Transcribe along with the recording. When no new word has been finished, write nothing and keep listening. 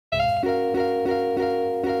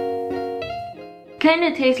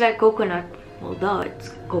Kinda tastes like coconut. Well, duh, it's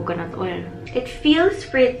coconut oil. It feels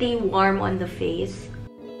pretty warm on the face.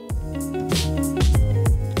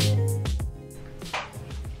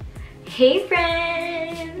 Hey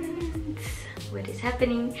friends! What is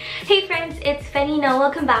happening? Hey friends, it's Fenina.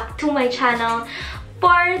 Welcome back to my channel.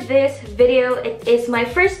 For this video, it is my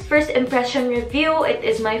first impression review. It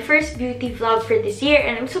is my first beauty vlog for this year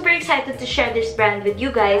and I'm super excited to share this brand with you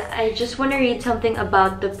guys. I just want to read something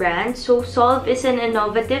about the brand. So Solve is an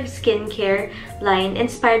innovative skincare line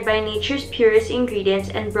inspired by nature's purest ingredients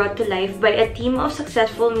and brought to life by a team of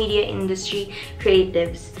successful media industry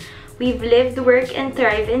creatives. We've lived, worked, and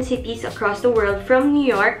thrived in cities across the world, from New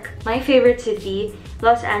York, my favorite city,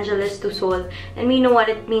 Los Angeles, to Seoul, and we know what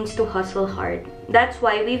it means to hustle hard. That's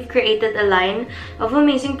why we've created a line of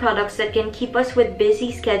amazing products that can keep us with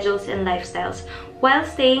busy schedules and lifestyles while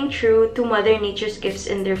staying true to Mother Nature's gifts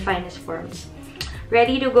in their finest forms.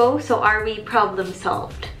 Ready to go? So are we? Problem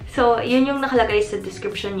solved. So, yun yung nakalagay sa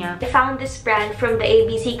description niya. I found this brand from the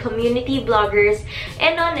ABC community bloggers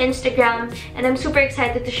and on Instagram, and I'm super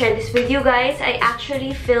excited to share this with you guys. I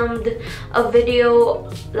actually filmed a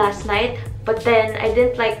video last night, but then I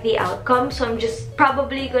didn't like the outcome, so I'm just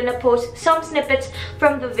probably gonna post some snippets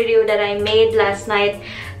from the video that I made last night.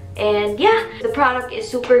 And yeah, the product is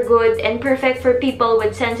super good and perfect for people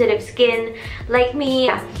with sensitive skin like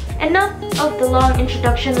me. Yeah. Enough of the long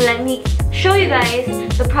introduction, let me show you guys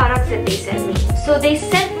the products that they sent me. So they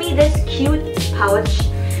sent me this cute pouch.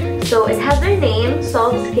 So it has their name,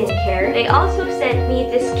 Solve Skincare. They also sent me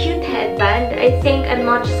this cute headband. I think I'm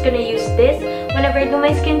not just gonna use this whenever I do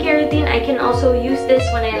my skincare routine. I can also use this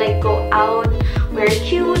when I like go out, wear a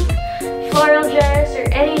cute floral dress or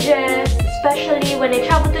any dress. Especially when I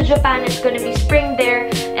travel to Japan, it's gonna be spring there,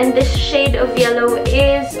 and this shade of yellow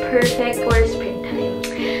is perfect for springtime.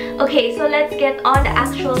 Okay, so let's get on the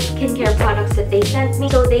actual skincare products that they sent me.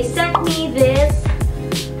 So they sent me this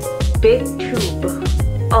big tube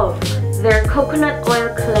of their coconut oil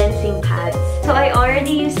cleansing pads. So I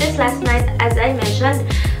already used this last night, as I mentioned.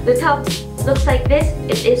 The top looks like this.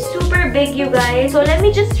 It is super big, you guys. So let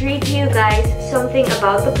me just read to you guys something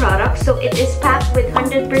about the product. So it is packed with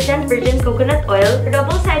 100% virgin coconut oil. The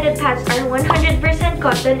double-sided pads are 100%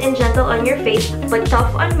 cotton and gentle on your face, but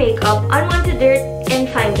tough on makeup, unwanted dirt, and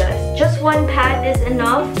fine dust. Just one pad is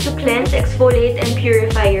enough to cleanse, exfoliate, and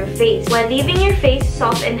purify your face while leaving your face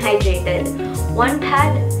soft and hydrated. One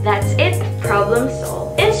pad, that's it. Problem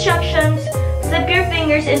solved. Instructions. Slip your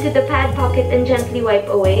fingers into the pad pocket and gently wipe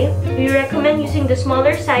away. We recommend using the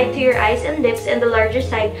smaller side to your eyes and lips and the larger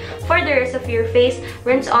side for the rest of your face.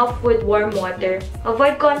 Rinse off with warm water.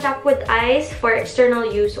 Avoid contact with eyes for external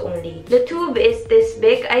use only. The tube is this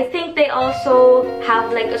big. I think they also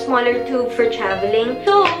have like a smaller tube for traveling.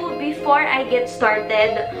 So before I get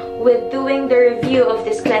started with doing the review of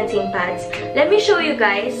this cleansing pads, let me show you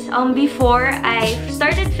guys. Before I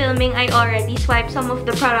started filming, I already swiped some of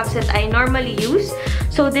the products that I normally use.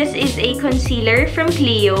 So this is a concealer from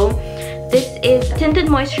Kbeauty. This is tinted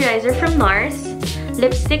moisturizer from NARS,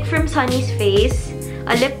 lipstick from Sunny's Face,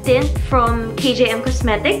 a lip tint from KJM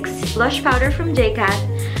Cosmetics, blush powder from JCat,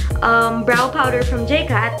 brow powder from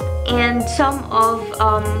JCat, and some of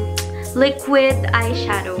liquid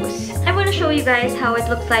eyeshadows. I want to show you guys how it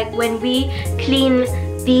looks like when we clean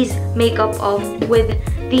these makeup off with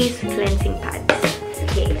these cleansing pads.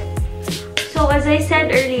 Okay. So as I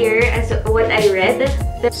said earlier, as what I read,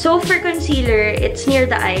 so for concealer, it's near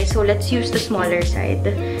the eye. So let's use the smaller side.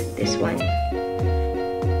 This one.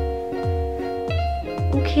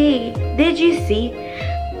 Okay. Did you see?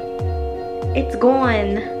 It's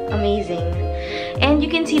gone. Amazing. And you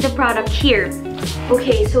can see the product here.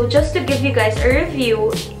 Okay, so just to give you guys a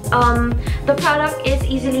review, the product is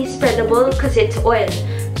easily spreadable because it's oil.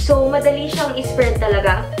 So, madali siyang i-spread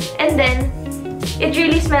talaga. And then, it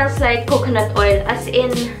really smells like coconut oil. As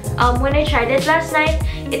in, when I tried it last night,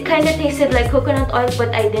 it kind of tasted like coconut oil,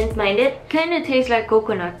 but I didn't mind it. Kind of tastes like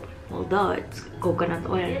coconut. Well, duh, it's coconut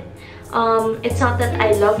oil. It's not that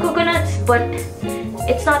I love coconuts, but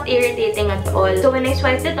it's not irritating at all. So when I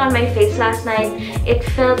swiped it on my face last night, it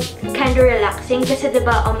felt kind of relaxing. Kasi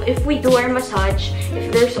diba, if we do our massage,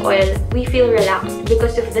 if there's oil, we feel relaxed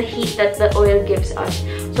because of the heat that the oil gives us.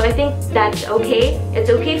 So I think that's okay. It's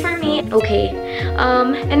okay for me. Okay.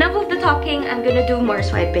 Enough of the talking. I'm gonna do more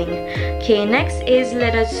swiping. Okay, next is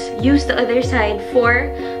let us use the other side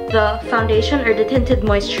for the foundation or the tinted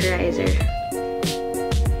moisturizer.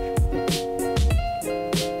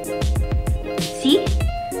 See?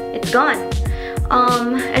 It's gone.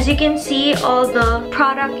 As you can see, all the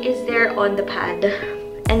product is there on the pad.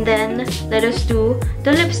 And then let us do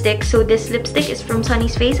the lipstick. So this lipstick is from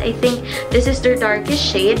Sunny's Face. I think this is their darkest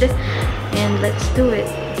shade. And let's do it.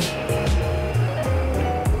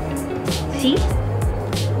 See?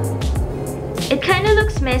 It kind of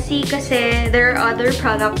looks messy kasi there are other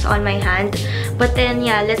products on my hand. But then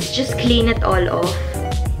yeah, let's just clean it all off.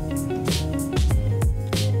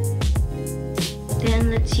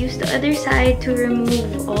 Then let's use the other side to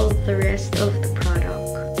remove all the rest of the product.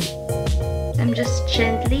 I'm just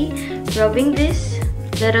gently rubbing this.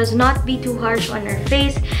 Let us not be too harsh on our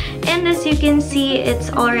face. And as you can see,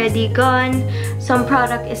 it's already gone. Some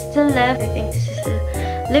product is still left. I think this is the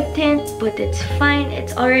lip tint, but it's fine.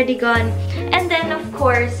 It's already gone. And then of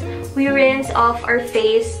course, we rinse off our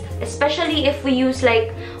face, especially if we use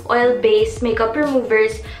like oil-based makeup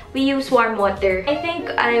removers. We use warm water. I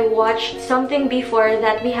think I watched something before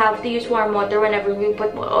that we have to use warm water whenever we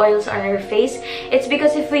put oils on our face. It's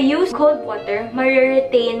because if we use cold water,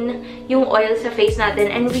 ma-retain yung oil sa face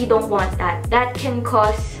natin, and we don't want that. That can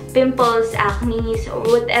cause pimples, acne, or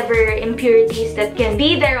whatever impurities that can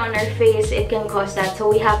be there on our face. It can cause that.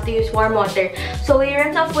 So we have to use warm water. So we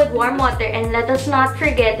rinse off with warm water, and let us not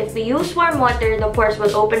forget, if we use warm water, the pores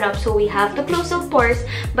will open up. So we have to close the pores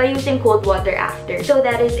by using cold water after. So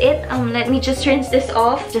that is it. Let me just rinse this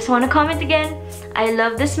off. Just want to comment again, I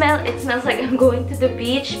love the smell. It smells like I'm going to the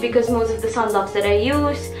beach because most of the sunblocks that I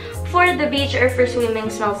use for the beach or for swimming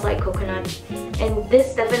smells like coconut. And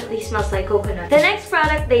this definitely smells like coconut. The next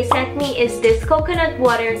product they sent me is this coconut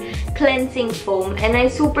water cleansing foam. And I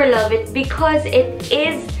super love it because it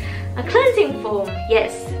is a cleansing foam.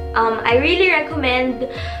 Yes. I really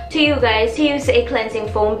recommend to you guys to use a cleansing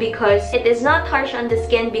foam because it is not harsh on the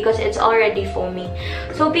skin because it's already foamy.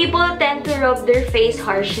 So people tend to rub their face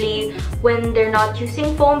harshly when they're not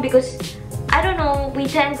using foam because, I don't know, we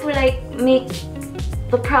tend to like make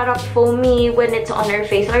the product foamy when it's on our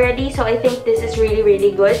face already. So I think this is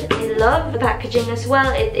really good. I love the packaging as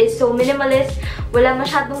well. It is so minimalist. Wala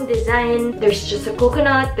masyadong design. There's just a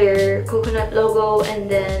coconut, their coconut logo,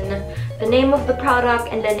 and then the name of the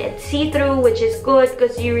product, and then it's see-through, which is good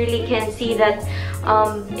because you really can see that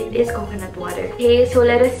it is coconut water. Okay, so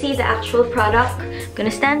let us see the actual product. I'm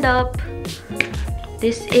gonna stand up.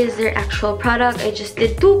 This is their actual product. I just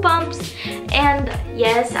did 2 pumps, and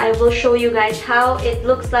yes, I will show you guys how it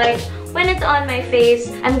looks like when it's on my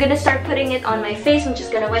face. I'm gonna start putting it on my face. I'm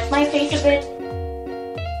just gonna wet my face a bit.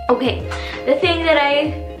 Okay, the thing that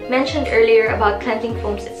I mentioned earlier about cleansing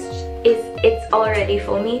foams is it's already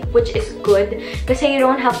foamy, which is good kasi you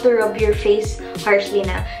don't have to rub your face harshly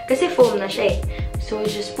na kasi foam na siya eh. So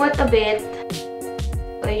just put a bit.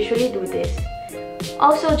 I usually do this.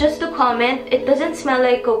 Also, just to comment, it doesn't smell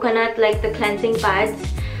like coconut like the cleansing pads.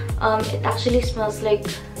 It actually smells like,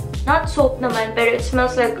 not soap naman, pero it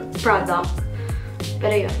smells like product.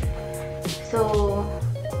 Pero yun. So,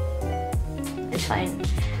 it's fine.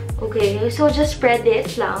 Okay, so just spread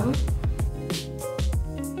it lang.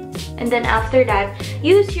 And then after that,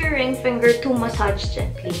 use your ring finger to massage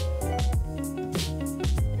gently.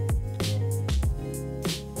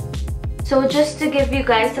 So just to give you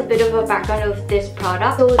guys a bit of a background of this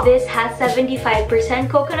product. So this has 75%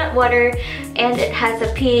 coconut water and it has a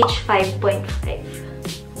pH 5.5,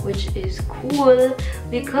 which is cool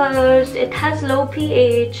because it has low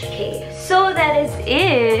pH. Okay, so that is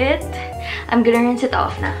it. I'm gonna rinse it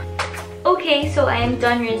off now. Okay, so I am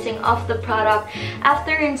done rinsing off the product.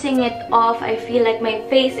 After rinsing it off, I feel like my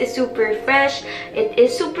face is super fresh. It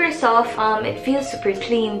is super soft. It feels super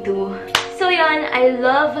clean too. So yon, I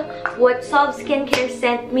love what Soft Skincare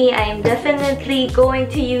sent me. I am definitely going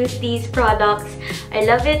to use these products. I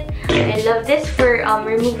love it. I love this for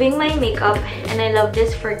removing my makeup, and I love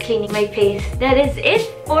this for cleaning my face. That is it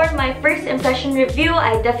for my first impression review.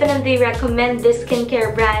 I definitely recommend this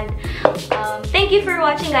skincare brand. Thank you for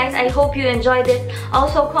watching, guys. I hope you enjoyed this.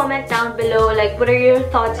 Also, comment down below like what are your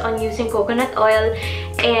thoughts on using coconut oil,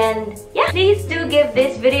 and yeah, please do give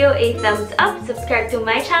this video a thumbs up, subscribe to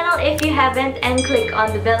my channel if you haven't, and click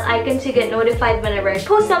on the bell icon to get notified whenever I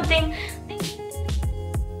post something.